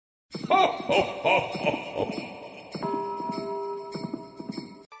So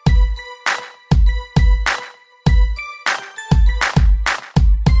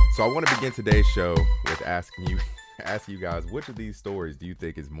I want to begin today's show with asking you guys, which of these stories do you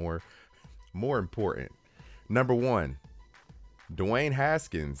think is more important? Number one, Dwayne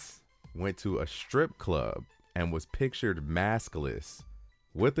Haskins went to a strip club and was pictured maskless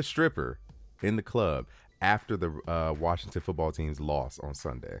with a stripper in the club after the Washington football team's loss on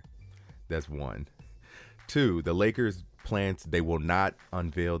Sunday. That's one. Two, the Lakers plans they will not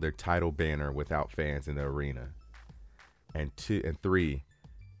unveil their title banner without fans in the arena. And three,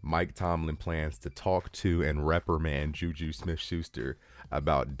 Mike Tomlin plans to talk to and reprimand Juju Smith-Schuster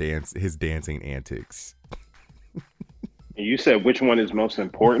about his dancing antics. You said which one is most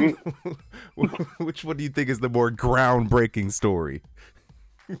important? Which one do you think is the more groundbreaking story?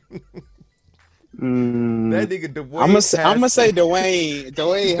 That nigga Dwayne. I'm gonna say Dwayne.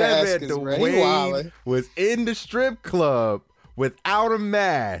 Dwayne Haskins, Dwayne was in the strip club without a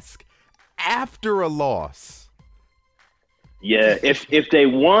mask after a loss. Yeah, if they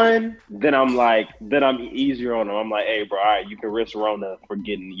won, then I'm easier on them. I'm like, hey, bro, all right, you can risk Rona for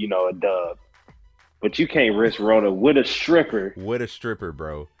getting, a dub. But you can't risk Rona with a stripper. With a stripper,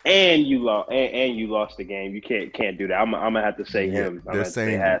 bro. And you lost the game. You can't do that. I'm gonna have to say him. They're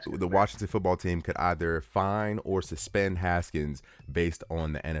saying the Washington football team could either fine or suspend Haskins based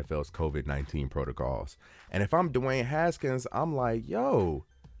on the NFL's COVID-19 protocols. And if I'm Dwayne Haskins, I'm like, yo,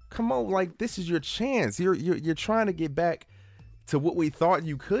 come on, like this is your chance. You're trying to get back to what we thought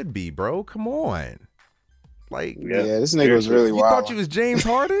you could be, bro. Come on. Like, yeah, this nigga was really wild. You thought you was James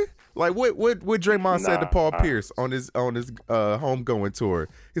Harden? Like what Draymond said to Paul Pierce on his homegoing tour.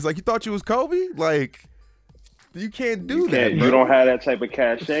 He's like, you thought you was Kobe? Like, you can't do that. You don't have that type of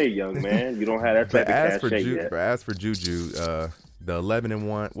cachet, young man. You don't have that type of cachet yet. But as for Juju, the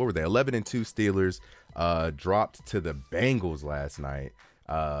 11-1, what were they? 11-2 Steelers dropped to the Bengals last night.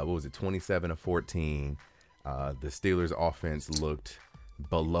 What was it? 27-14. The Steelers offense looked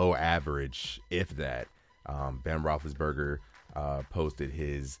below average, if that. Ben Roethlisberger posted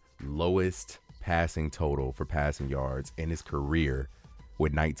his lowest passing total for passing yards in his career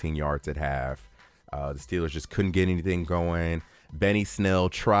with 19 yards at half. The Steelers just couldn't get anything going. Benny Snell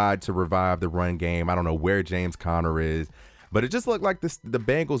tried to revive the run game. I don't know where James Conner is, but it just looked like the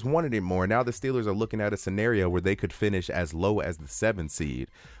Bengals wanted it more. Now the Steelers are looking at a scenario where they could finish as low as the 7th seed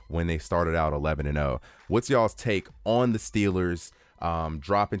when they started out 11-0. What's y'all's take on the Steelers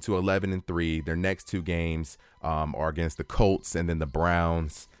dropping to 11-3? Their next two games are against the Colts and then the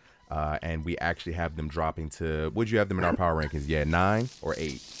Browns. And we actually have them dropping to, would you have them in our power rankings? Yeah, 9 or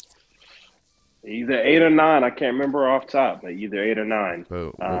 8? Either 8 or 9. I can't remember off top, but either 8 or 9.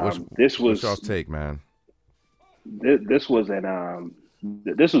 So, what's y'all's take, man? This was an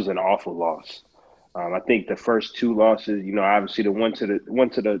awful loss. I think the first two losses, obviously the one to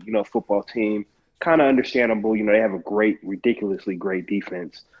the football team, kind of understandable. They have a ridiculously great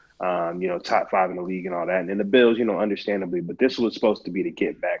defense. Top 5 in the league and all that. And then the Bills, understandably, but this was supposed to be the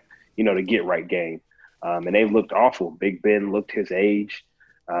get back, the get right game. And they looked awful. Big Ben looked his age.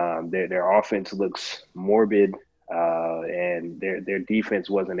 Their offense looks morbid, and their defense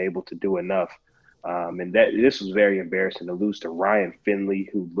wasn't able to do enough. And this was very embarrassing to lose to Ryan Finley,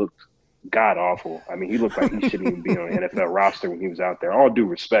 who looked god awful. I mean, he looked like he shouldn't even be on the NFL roster when he was out there. All due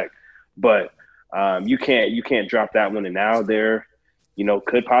respect, but you can't drop that one. And now they're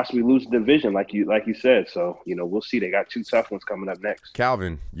could possibly lose the division, like you said. So we'll see. They got two tough ones coming up next.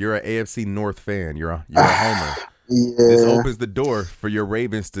 Calvin, you're an AFC North fan. You're a homer. Yeah. This opens the door for your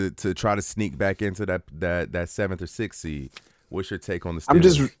Ravens to try to sneak back into that 7th or 6th seed. What's your take on the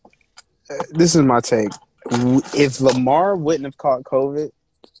Steelers? This is my take. If Lamar wouldn't have caught COVID,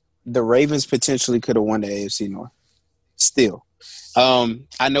 the Ravens potentially could have won the AFC North. Still.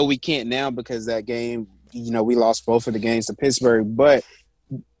 I know we can't now because that game, we lost both of the games to Pittsburgh, but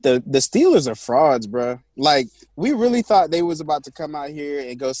the Steelers are frauds, bro. Like, we really thought they was about to come out here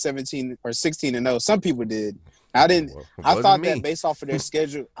and go 17 or 16-0. Some people did. I didn't. I thought that based off of their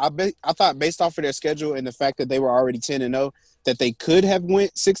schedule. I thought based off of their schedule and the fact that they were already 10-0 that they could have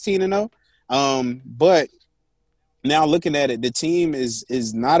went 16-0. But now looking at it, the team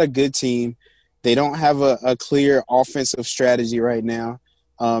is not a good team. They don't have a clear offensive strategy right now.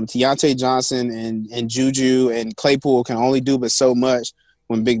 Deontay Johnson and Juju and Claypool can only do but so much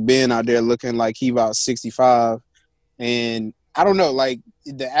when Big Ben out there looking like he about 65. And I don't know, like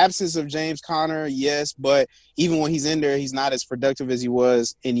the absence of James Conner, yes, but even when he's in there, he's not as productive as he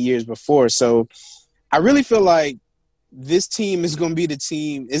was in years before. So I really feel like this team is going to be the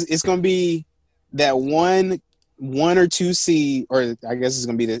team. It's going to be that one 1 or 2 seed, or I guess it's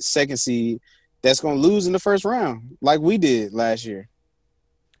going to be the second seed, that's going to lose in the first round, like we did last year.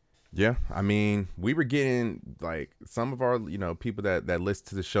 Yeah, I mean, we were getting like some of our, people that listen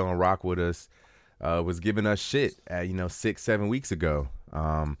to the show and rock with us was giving us shit at 6-7 weeks ago.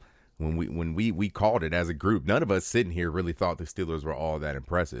 When we called it as a group, none of us sitting here really thought the Steelers were all that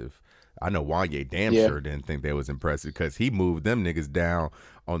impressive. I know Wanye damn sure didn't think that was impressive because he moved them niggas down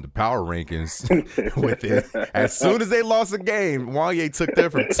on the power rankings with it. As soon as they lost a game, Wanye took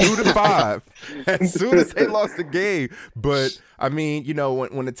them from 2 to 5. As soon as they lost the game. But, I mean,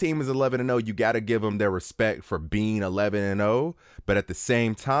 when the team is 11-0, you got to give them their respect for being 11-0. But at the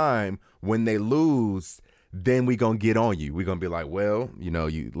same time, when they lose, then we gonna get on you. We gonna be like, well,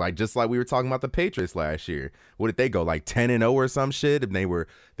 you like just like we were talking about the Patriots last year. What did they go like 10-0 or some shit? And they were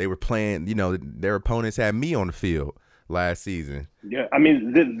playing. Their opponents had me on the field last season. Yeah, I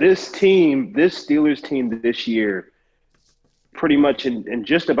mean this Steelers team this year, pretty much in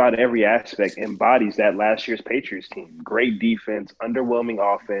just about every aspect embodies that last year's Patriots team. Great defense, underwhelming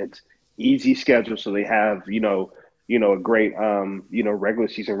offense, easy schedule, so they have a great regular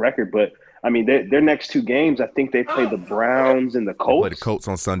season record, but. I mean, their next 2 games, I think they play the Browns and the Colts. Play the Colts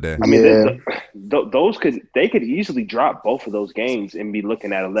on Sunday. I mean, those could easily drop both of those games and be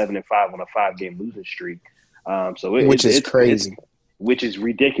looking at 11-5 on a 5-game losing streak. Which is crazy, which is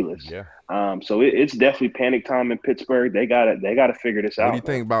ridiculous. Yeah. So it's definitely panic time in Pittsburgh. They got to figure this out. What do you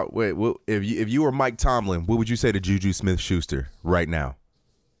think about? Wait, if you were Mike Tomlin, what would you say to Juju Smith-Schuster right now?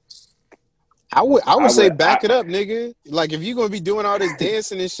 I would say back it up, nigga. Like, if you're going to be doing all this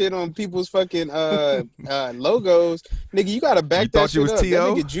dancing and shit on people's fucking logos, nigga, you got to back that shit up. That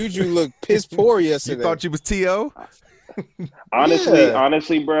nigga Juju looked piss poor yesterday. You thought you was T.O.?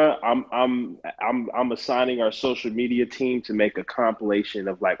 Honestly, bro, I'm assigning our social media team to make a compilation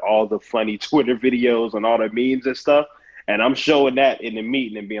of, like, all the funny Twitter videos and all the memes and stuff. And I'm showing that in the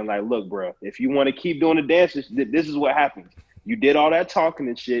meeting and being like, look, bro, if you want to keep doing the dances, this is what happens. You did all that talking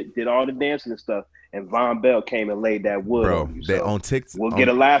and shit, did all the dancing and stuff, and Von Bell came and laid that wood on you. So on TikTok, we'll get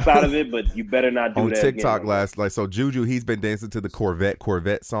a laugh out of it, but you better not do on that TikTok again. So Juju, he's been dancing to the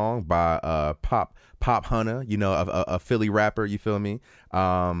Corvette song by Pop Hunter, a Philly rapper. You feel me?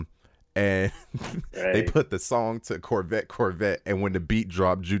 And they put the song to Corvette, and when the beat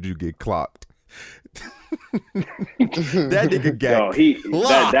dropped, Juju get clocked. That nigga got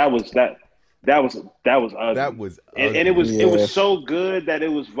That was ugly. That was ugly. And it was so good that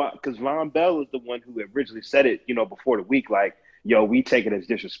it was because Von Bell is the one who originally said it, before the week, like, yo, we take it as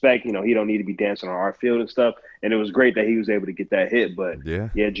disrespect. He don't need to be dancing on our field and stuff. And it was great that he was able to get that hit. But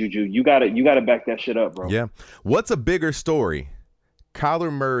yeah, Juju, you gotta back that shit up, bro. Yeah. What's a bigger story?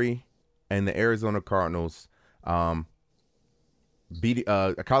 Kyler Murray and the Arizona Cardinals Kyler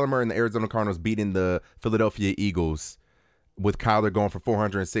Murray and the Arizona Cardinals beating the Philadelphia Eagles with Kyler going for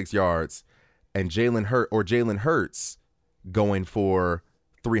 406 yards. And Jalen Hurts going for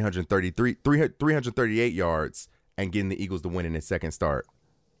 338 yards and getting the Eagles to win in his second start.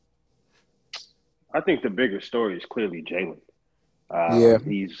 I think the bigger story is clearly Jalen. Yeah,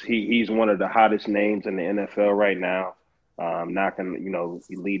 he's one of the hottest names in the NFL right now.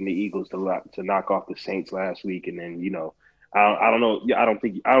 Leading the Eagles to knock off the Saints last week, and then I don't know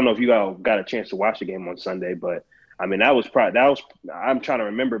if you all got a chance to watch the game on Sunday, but. I mean, I'm trying to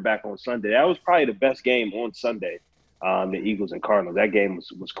remember back on Sunday. That was probably the best game on Sunday, the Eagles and Cardinals. That game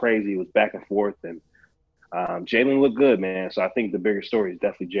was crazy. It was back and forth, and Jalen looked good, man. So I think the bigger story is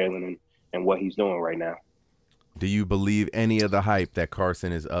definitely Jalen and what he's doing right now. Do you believe any of the hype that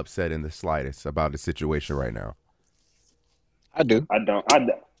Carson is upset in the slightest about the situation right now? I do. I don't.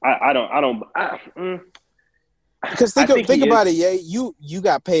 Because think about it, yeah. You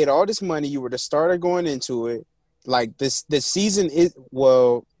got paid all this money. You were the starter going into it. Like the season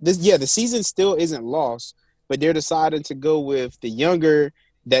the season still isn't lost, but they're deciding to go with the younger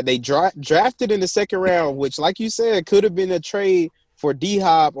that they drafted in the second round, which, like you said, could have been a trade for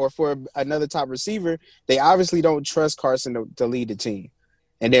D-Hop or for another top receiver. They obviously don't trust Carson to lead the team,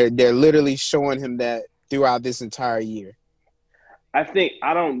 and they're literally showing him that throughout this entire year. I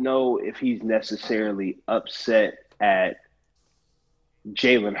don't know if he's necessarily upset at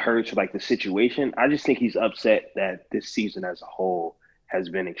Jalen Hurts, like the situation. I just think he's upset that this season as a whole has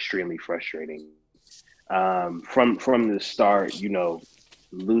been extremely frustrating. From the start,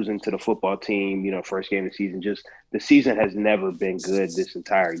 losing to the football team, first game of the season, just the season has never been good this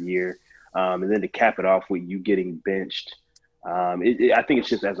entire year. And then to cap it off with you getting benched, I think it's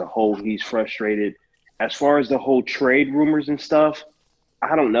just as a whole, he's frustrated. As far as the whole trade rumors and stuff,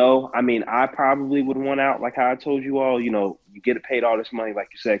 I don't know. I mean, I probably would want out, like how I told you all, you get paid all this money, like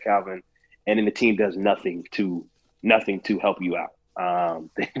you said, Calvin, and then the team does nothing to nothing to help you out.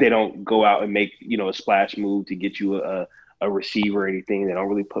 They don't go out and make, a splash move to get you a receiver or anything. They don't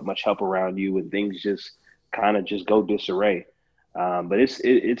really put much help around you, and things just kind of just go disarray. But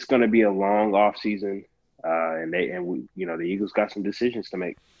it's going to be a long off season, and the Eagles got some decisions to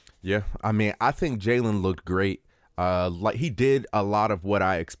make. Yeah, I mean, I think Jalen looked great. Like he did a lot of what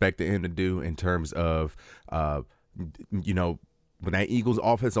I expected him to do in terms of, when that Eagles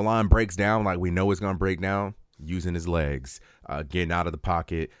offensive line breaks down, like we know it's going to break down, using his legs, getting out of the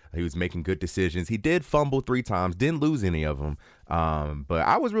pocket. He was making good decisions. He did fumble 3 times, didn't lose any of them. But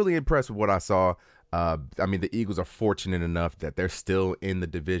I was really impressed with what I saw. I mean, the Eagles are fortunate enough that they're still in the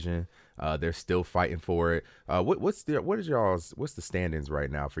division. They're still fighting for it. What's the standings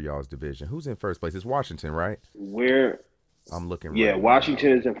right now for y'all's division? Who's in first place? It's Washington, right? I'm looking. Yeah, right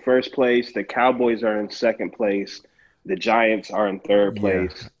Washington is in first place. The Cowboys are in second place. The Giants are in third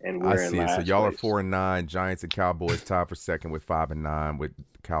place, and we're in last place. So y'all are 4-9. Giants and Cowboys tied for second with 5-9, with the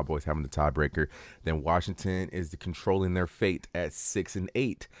Cowboys having the tiebreaker. Then Washington is controlling their fate at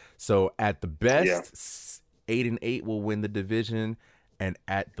 6-8. So at the best, 8-8 will win the division, and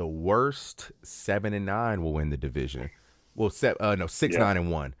at the worst, 7-9 will win the division. Well,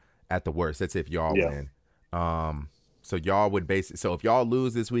 6-9-1 at the worst. That's if y'all win. So y'all would so if y'all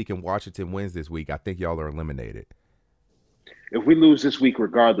lose this week and Washington wins this week, I think y'all are eliminated. If we lose this week,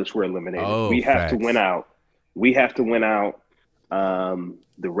 regardless, we're eliminated. We have to win out.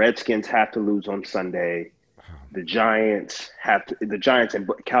 The Redskins have to lose on Sunday. The Giants and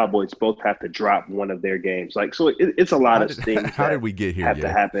Cowboys both have to drop one of their games. It's a lot of things. How did we get here? Have to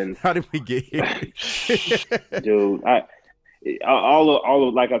happen. How did we get here, dude? All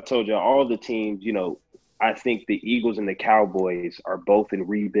of like I told you, all the teams. I think the Eagles and the Cowboys are both in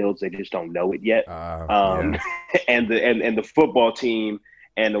rebuilds. They just don't know it yet. And the football team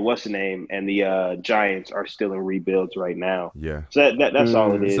and the Giants are still in rebuilds right now. Yeah. So that's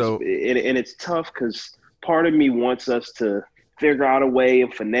all it is. And it's tough because part of me wants us to figure out a way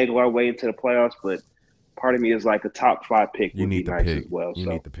and finagle our way into the playoffs, but part of me is like a top 5 pick would be nice as well. You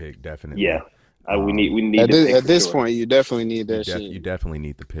need the pick, definitely. Yeah. We need at this point, you definitely need that shit. You definitely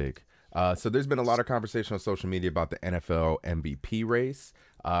need the pick. So there's been a lot of conversation on social media about the NFL MVP race.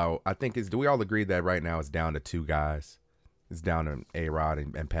 I think do we all agree that right now it's down to 2 guys? It's down to A-Rod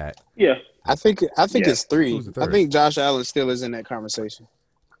and Pat. Yeah. I think it's 3. I think Josh Allen still is in that conversation.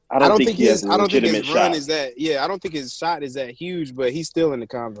 I don't think his run is that. Yeah, I don't think his shot is that huge, but he's still in the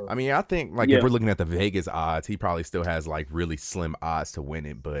convo. I mean, I think if we're looking at the Vegas odds, he probably still has really slim odds to win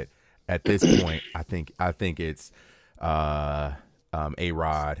it. But at this point, I think it's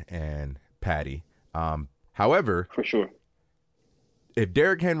A-Rod and Patty. However, for sure, if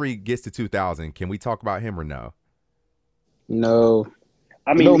Derrick Henry gets to 2,000, can we talk about him or no? No.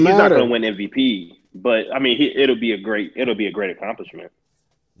 I mean, he's not going to win MVP, but I mean, it'll be a great accomplishment.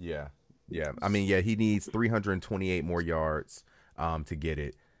 Yeah. I mean, he needs 328 more yards to get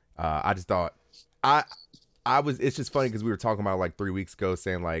it. I just thought it's just funny because we were talking about 3 weeks ago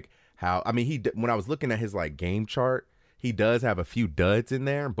saying how, I mean, when I was looking at his game chart, he does have a few duds in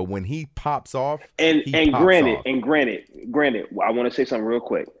there, but when he pops off, granted, I want to say something real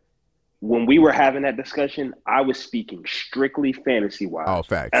quick. When we were having that discussion, I was speaking strictly fantasy-wise. Oh,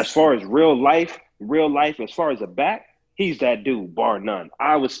 facts. As far as real life, as far as a back, he's that dude, bar none.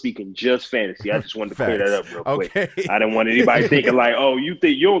 I was speaking just fantasy. I just wanted to clear that up real quick. I didn't want anybody thinking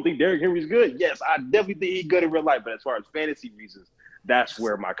you don't think Derrick Henry's good? Yes, I definitely think he's good in real life, but as far as fantasy reasons, that's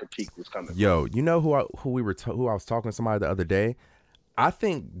where my critique was coming from. Yo, you know who I was talking to somebody the other day? I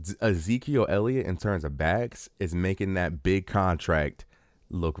think Ezekiel Elliott, in terms of backs, is making that big contract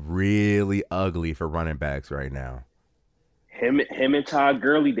look really ugly for running backs right now. Him and Todd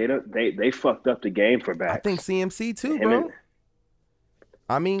Gurley, they fucked up the game for backs. I think CMC too, bro.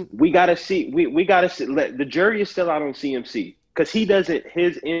 I mean, we gotta see. We gotta see. The jury is still out on CMC because he doesn't.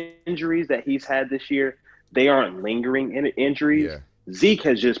 His injuries that he's had this year, they aren't lingering injuries. Yeah. Zeke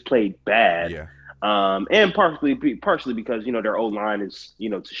has just played bad. Yeah. And partially because their O-line is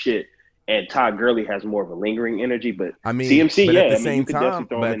to shit. And Todd Gurley has more of a lingering energy, but I mean, CMC, but at the same time,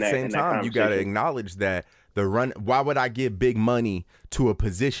 you got to acknowledge that the run. Why would I give big money to a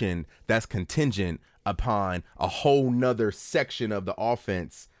position that's contingent upon a whole nother section of the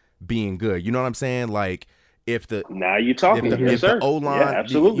offense being good? You know what I'm saying? Now you're talking, the O-line,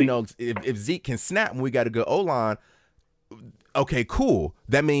 absolutely. If Zeke can snap and we got a good O-line, okay, cool.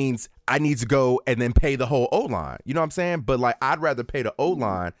 That means I need to go and then pay the whole O-line. You know what I'm saying? But I'd rather pay the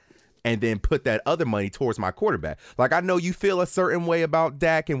O-line and then put that other money towards my quarterback. I know you feel a certain way about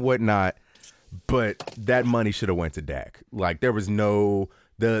Dak and whatnot, but that money should have went to Dak. There was no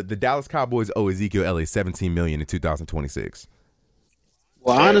The Dallas Cowboys owe Ezekiel Elliott $17 million in 2026.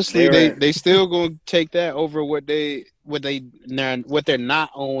 Well, honestly, they still gonna take that over what they're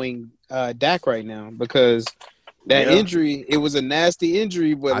not owing Dak right now, because that injury, it was a nasty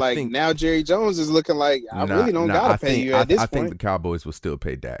injury, but now Jerry Jones is looking like I really don't gotta pay you at this point. I think the Cowboys will still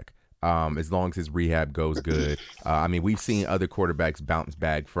pay Dak. As long as his rehab goes good. I mean, we've seen other quarterbacks bounce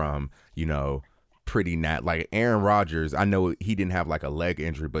back from, pretty like Aaron Rodgers. I know he didn't have like a leg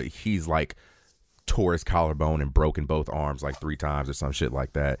injury, but he's like tore his collarbone and broken both arms like 3 times or some shit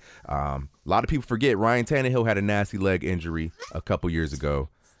like that. A lot of people forget Ryan Tannehill had a nasty leg injury a couple years ago.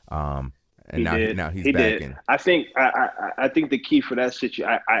 And now he's back in. I think the key for that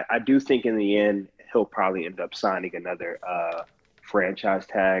situation, I do think in the end he'll probably end up signing another franchise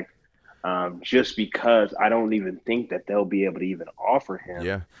tag. Just because I don't even think that they'll be able to even offer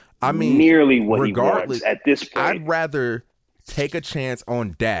him nearly what he wants at this point. I'd rather take a chance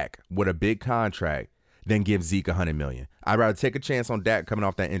on Dak with a big contract than give Zeke $100 million. I'd rather take a chance on Dak coming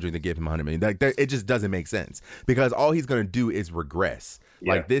off that injury than give him $100 million. It just doesn't make sense, because all he's going to do is regress.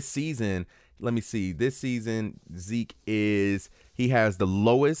 Yeah. Like this season, let me see. This season, Zeke he has the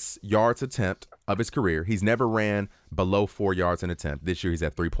lowest yards attempt of his career. He's never ran below 4 yards an attempt. This year he's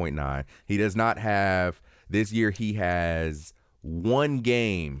at 3.9. He does not have, this year he has 1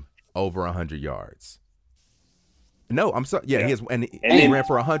 game over 100 yards. No, I'm sorry. Yeah, he has, and he ran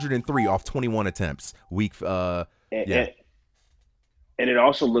for 103 off 21 attempts. And it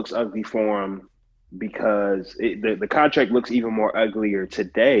also looks ugly for him because the contract looks even more uglier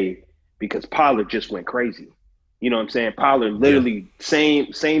today because Pollard just went crazy. You know what I'm saying? Pollard literally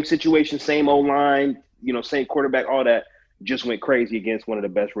same situation, same O-line, same quarterback, all that, just went crazy against one of the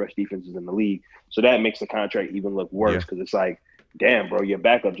best rush defenses in the league. So that makes the contract even look worse because it's like, damn, bro, your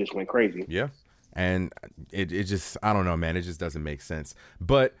backup just went crazy. Yeah. And it just, I don't know, man. It just doesn't make sense.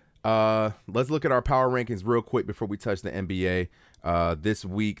 But let's look at our power rankings real quick before we touch the NBA. This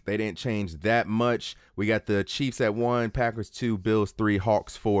week, they didn't change that much. We got the Chiefs at 1, Packers 2, Bills 3,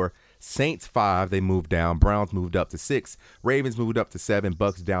 Hawks 4, Saints 5. They moved down. Browns moved up to 6. Ravens moved up to 7.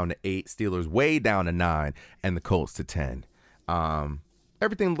 Bucks down to 8. Steelers way down to 9. And the Colts to 10.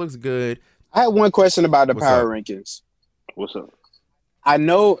 Everything looks good. I had one question about the power rankings. What's up? I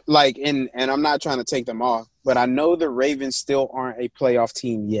know, and I'm not trying to take them off, but I know the Ravens still aren't a playoff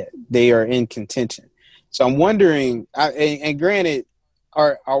team yet. They are in contention. So I'm wondering, and granted,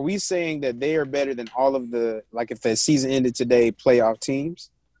 are we saying that they are better than all of the, if the season ended today, playoff teams?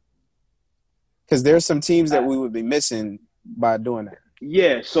 Because there's some teams that we would be missing by doing that.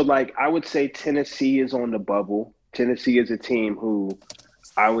 Yeah, so I would say Tennessee is on the bubble. Tennessee is a team who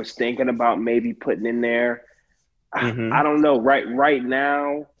I was thinking about maybe putting in there. Mm-hmm. I don't know. Right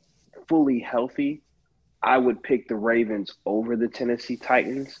now, fully healthy, I would pick the Ravens over the Tennessee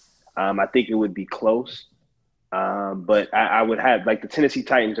Titans. I think it would be close. But I would have the Tennessee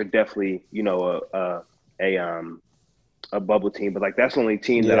Titans are definitely, a bubble team, but that's the only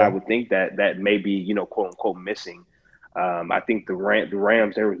team that I would think that may be, quote unquote missing. I think the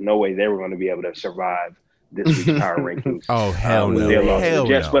Rams, there was no way they were going to be able to survive this week's power rankings. Oh, hell no. Hell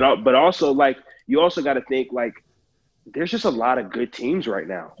Jets. No. But also you also got to think there's just a lot of good teams right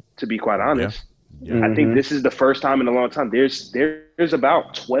now, to be quite honest. Yeah. Mm-hmm. I think this is the first time in a long time. There's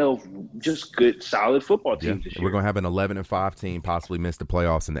about 12 just good, solid football teams this year. We're going to have an 11-5 team possibly miss the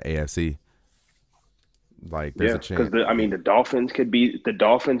playoffs in the AFC. There's a chance. Because the Dolphins the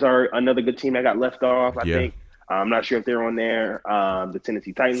Dolphins are another good team that got left off, I think. I'm not sure if they're on there. The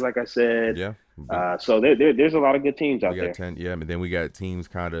Tennessee Titans, like I said. Yeah. So there's a lot of good teams out there. But then we got teams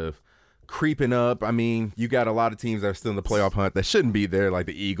kind of creeping up. I mean, you got a lot of teams that are still in the playoff hunt that shouldn't be there, like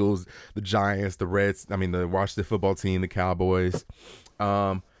the Eagles, the Giants, the Reds. I mean, the Washington football team, the Cowboys.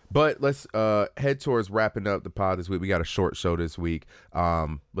 But let's head towards wrapping up the pod this week. We got a short show this week.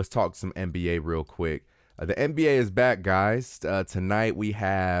 Let's talk some NBA real quick. The NBA is back, guys. Tonight we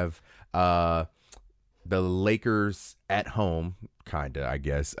have the Lakers at home, kind of, I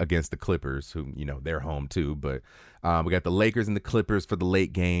guess, against the Clippers, who, they're home too. But we got the Lakers and the Clippers for the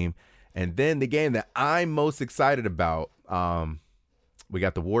late game. And then the game that I'm most excited about, we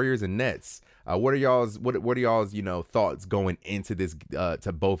got the Warriors and Nets. What are y'all's thoughts going into this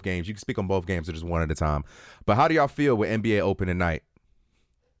to both games? You can speak on both games or just one at a time. But how do y'all feel with NBA open tonight?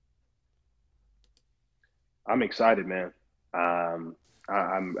 I'm excited, man. I'm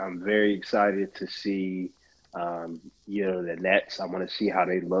very excited to see the Nets. I want to see how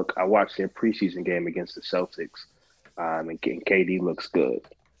they look. I watched their preseason game against the Celtics, and KD looks good.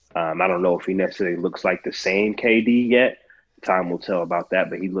 I don't know if he necessarily looks like the same KD yet, time will tell about that.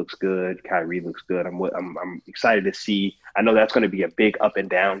 But he looks good. Kyrie looks good. I'm excited to see. I know that's going to be a big up and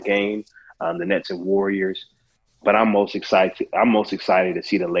down game, the Nets and Warriors. But I'm most excited to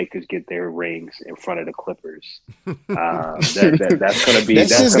see the Lakers get their rings in front of the Clippers. That's going to be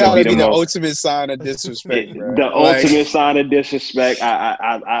the ultimate sign of disrespect, bro. The ultimate sign of disrespect.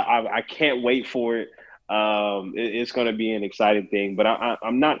 I can't wait for it. It's going to be an exciting thing, but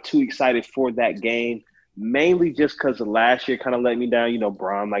I'm not too excited for that game. Mainly just because of last year kind of let me down. You know,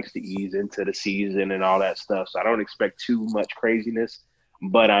 Bron likes to ease into the season and all that stuff, so I don't expect too much craziness.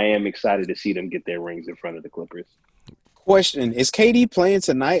 But I am excited to see them get their rings in front of the Clippers. Question: is KD playing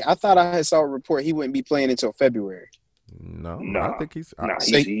tonight? I thought I saw a report he wouldn't be playing until February. No, I think he's playing.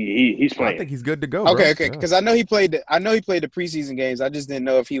 I think he's good to go. Okay, because I know he played the preseason games. I just didn't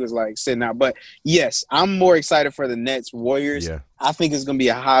know if he was like sitting out. But yes, I'm more excited for the Nets Warriors. Yeah. I think it's gonna be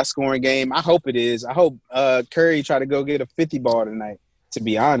a high scoring game. I hope it is. I hope Curry try to go get a 50 ball tonight. To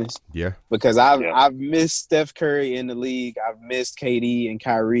be honest, yeah, because I've missed Steph Curry in the league. I've missed KD and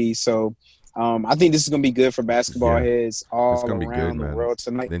Kyrie. So I think this is gonna be good for basketball heads all around the world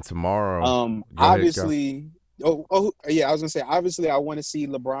tonight. Then tomorrow, obviously. Yeah, I was gonna say obviously I want to see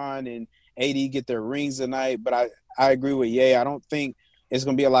LeBron and AD get their rings tonight, but I agree with Ye. I don't think it's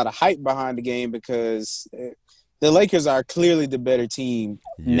gonna be a lot of hype behind the game because the Lakers are clearly the better team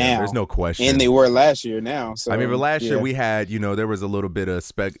now. There's no question, and they were last year. Now, so I mean, but last year we had there was a little bit of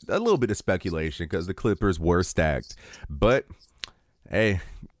speculation because the Clippers were stacked, but hey.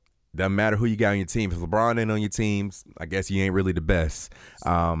 Doesn't matter who you got on your team. If LeBron ain't on your teams, I guess you ain't really the best.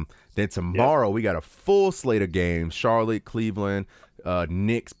 Then tomorrow we got a full slate of games. Charlotte, Cleveland,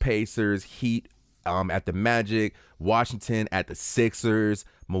 Knicks, Pacers, Heat at the Magic, Washington at the Sixers,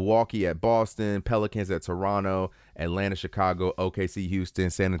 Milwaukee at Boston, Pelicans at Toronto, Atlanta, Chicago, OKC, Houston,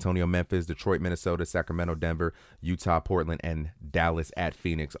 San Antonio, Memphis, Detroit, Minnesota, Sacramento, Denver, Utah, Portland, and Dallas at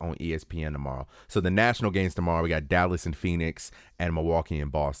Phoenix on ESPN tomorrow. So the national games tomorrow, we got Dallas and Phoenix and Milwaukee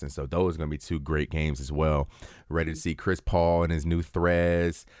and Boston. So those are going to be two great games as well. Ready to see Chris Paul and his new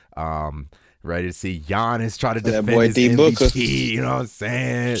threads. Ready to see Giannis try to defend his MVP. You know what I'm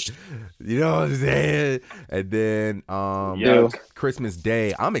saying? And then Christmas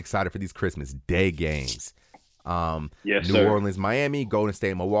Day. I'm excited for these Christmas Day games. New Orleans, Miami, Golden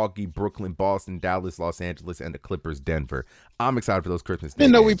State, Milwaukee, Brooklyn, Boston, Dallas, Los Angeles, and the Clippers, Denver. I'm excited for those Christmas Day.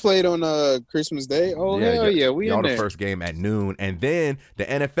 Didn't know we played on Christmas Day. Oh hell yeah, we in there. The first game at noon, and then the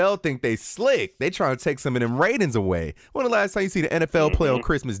NFL think they slick. They trying to take some of them ratings away. When the last time you see the NFL play on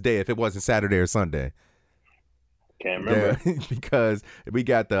Christmas Day if it wasn't Saturday or Sunday? Can't remember because we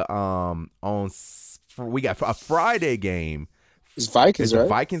got the we got a Friday game. It's Vikings, right?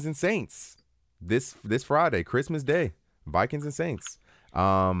 Vikings and Saints. This Friday, Christmas Day, Vikings and Saints.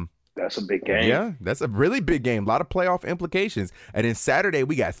 That's a big game. Yeah, that's a really big game. A lot of playoff implications. And then Saturday,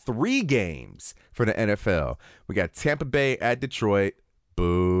 we got 3 games for the NFL. We got Tampa Bay at Detroit.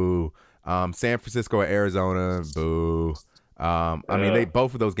 Boo. San Francisco at Arizona. Boo. I mean,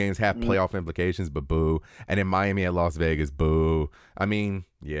 both of those games have playoff implications, but boo. And then Miami at Las Vegas. Boo. I mean,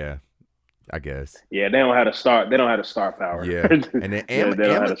 yeah. I guess. Yeah, they don't have to start. They don't have to star power. Yeah, and then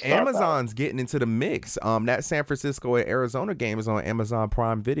Amazon's getting into the mix. That San Francisco and Arizona game is on Amazon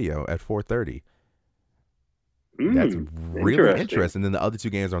Prime Video at 4:30. That's really interesting. And then the other 2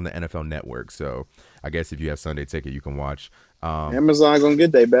 games are on the NFL Network. So I guess if you have Sunday Ticket, you can watch. Amazon gonna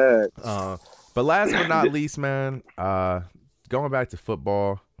get their bag. But last but not least, man, going back to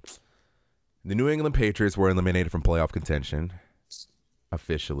football, the New England Patriots were eliminated from playoff contention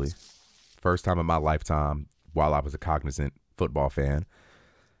officially. First time in my lifetime while I was a cognizant football fan.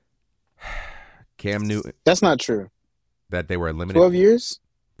 Cam Newton. That's not true. That they were eliminated. 12 years?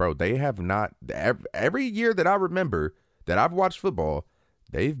 Bro, they have not. Every year that I remember that I've watched football,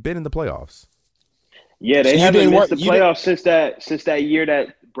 they've been in the playoffs. Yeah, they haven't missed the playoffs since that year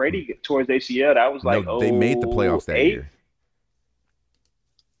that Brady tore his ACL. That was like, they made the playoffs that year.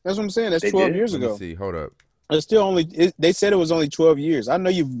 That's what I'm saying. That's 12 years ago. Let me see. Hold up. It's still they said it was only 12 years. I know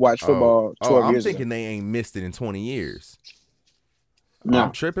you've watched football 12 years ago. I'm thinking they ain't missed it in 20 years. No.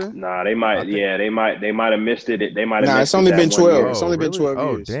 I'm tripping? Nah, they might. They might have missed it. They might have missed it's only been 12. It's only been 12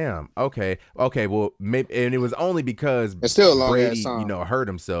 years. Oh, damn. Okay. Well, maybe, and it was only because it's still a long Brady, time. hurt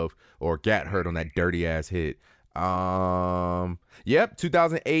himself or got hurt on that dirty ass hit. Yep,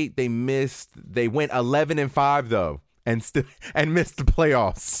 2008 they went 11-5 though. And missed the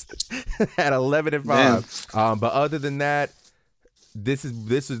playoffs at 11-5. But other than that, this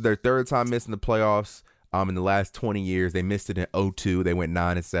is their 3rd time missing the playoffs. In the last 20 years, they missed it in 2002. They went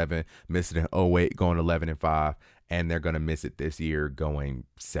 9-7. Missed it in 2008, going 11-5, and they're gonna miss it this year, going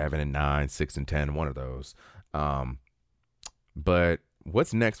 7-9, 6-10. One of those. But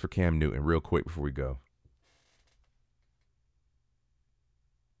what's next for Cam Newton, real quick before we go?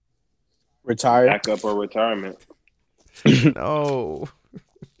 Retire. Backup or retirement. No.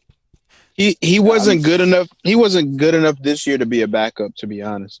 He wasn't good enough. He wasn't good enough this year to be a backup, to be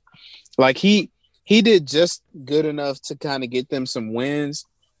honest. Like he did just good enough to kind of get them some wins,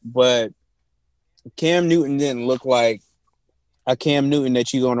 but Cam Newton didn't look like a Cam Newton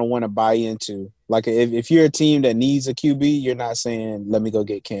that you're going to want to buy into. Like if you're a team that needs a QB, you're not saying, let me go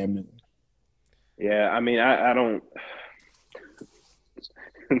get Cam Newton. Yeah, I mean, I don't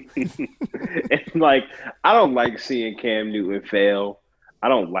it's like I don't like seeing Cam Newton fail. I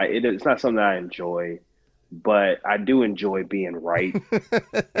don't like it. It's not something I enjoy, but I do enjoy being right.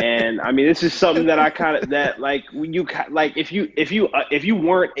 And I mean, this is something that I kind of that like when you like if you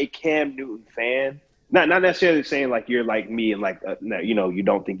weren't a Cam Newton fan, not necessarily saying like you're like me and like you know you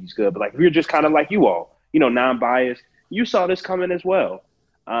don't think he's good, but like if you're just kind of like you all, you know, non-biased, you saw this coming as well.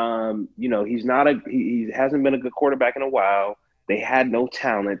 You know, he hasn't been a good quarterback in a while. They had no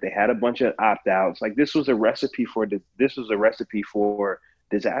talent. They had a bunch of opt-outs. Like this was a recipe for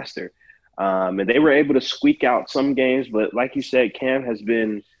disaster. And they were able to squeak out some games, but like you said, Cam has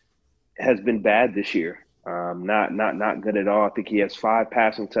been bad this year. Not good at all. I think he has 5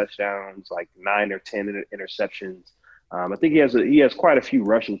 passing touchdowns, like 9 or 10 interceptions. I think he has quite a few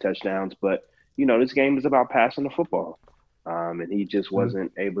rushing touchdowns, but you know this game is about passing the football, and he just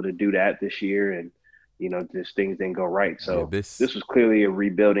wasn't able to do that this year. And you know, just things didn't go right. So this was clearly a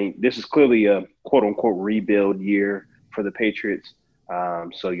rebuilding. This is clearly a quote unquote rebuild year for the Patriots.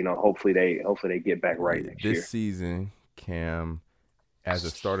 So you know, hopefully they get back right next year. This season, Cam, as a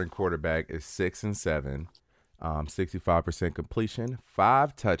starting quarterback, is 6-7, 65% completion,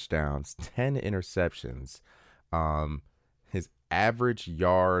 5 touchdowns, 10 interceptions. His average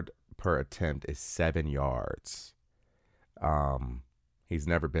yard per attempt is 7 yards. He's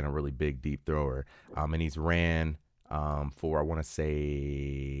never been a really big deep thrower, and he's ran for I want to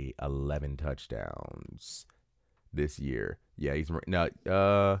say 11 touchdowns this year. Yeah, he's ran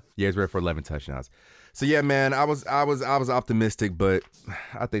for 11 touchdowns. So yeah, man, I was optimistic, but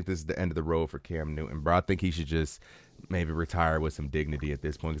I think this is the end of the road for Cam Newton, bro. I think he should just maybe retire with some dignity at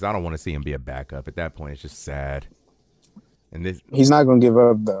this point because I don't want to see him be a backup. At that point, it's just sad. And he's not gonna give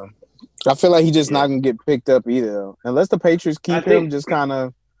up though. I feel like he's just not gonna get picked up either, though. Unless the Patriots keep him, just kind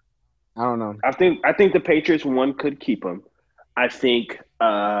of, I don't know. I think the Patriots could keep him. I think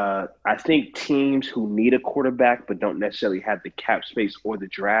teams who need a quarterback but don't necessarily have the cap space or the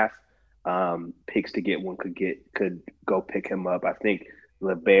draft picks to get one could go pick him up. I think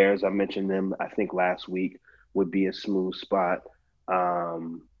the Bears, I mentioned them, I think last week, would be a smooth spot.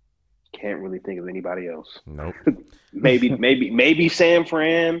 Can't really think of anybody else. Nope. maybe San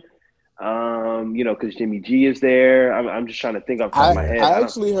Fran. You know, because Jimmy G is there. I'm just trying to think off the top of my head. I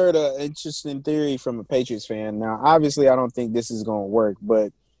actually heard an interesting theory from a Patriots fan. Now, obviously, I don't think this is going to work,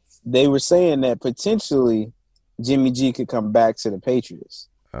 but they were saying that potentially Jimmy G could come back to the Patriots.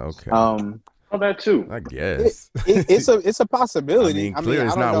 Okay. That too. I guess it's a possibility. I mean it's I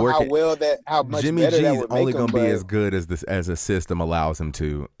don't not know working. how much Jimmy better G that is would only make him, going to be as good as a system allows him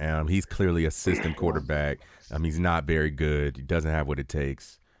to. He's clearly a system quarterback. He's not very good. He doesn't have what it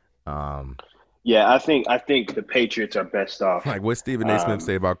takes. Yeah, I think the Patriots are best off. Like what Stephen A. Smith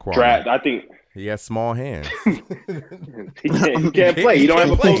say about Kwame. Draft, I think he has small hands. he can't play. He don't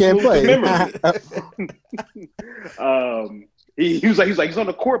have a close memory. He was like he's on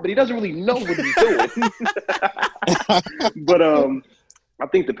the court, but he doesn't really know what he's doing. But I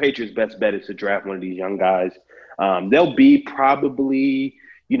think the Patriots' best bet is to draft one of these young guys. They'll be probably,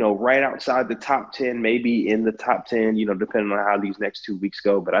 you know, right outside the top 10, maybe in the top 10, you know, depending on how these next 2 weeks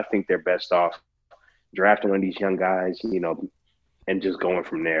go. But I think they're best off drafting one of these young guys, you know, and just going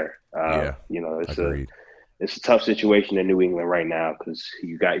from there. You know, it's a tough situation in New England right now because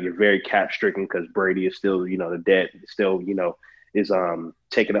you're very cap stricken because Brady is still, you know, the debt still, you know, is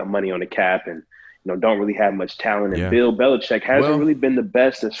taking up money on the cap and, you know, don't really have much talent. And Bill Belichick hasn't really been the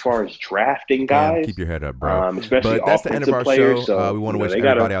best as far as drafting guys. Keep your head up, bro. Especially but that's the end of our players, show. So, we want to wish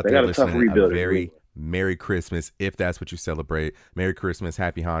everybody out there listening a very week. Merry Christmas, if that's what you celebrate. Merry Christmas,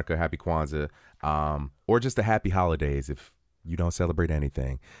 Happy Hanukkah, Happy Kwanzaa, or just a happy holidays if you don't celebrate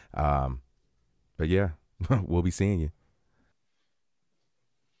anything. But yeah, we'll be seeing you.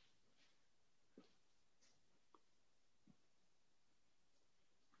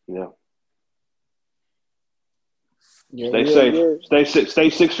 Yeah. Stay safe. Stay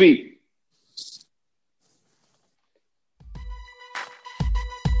 6 feet.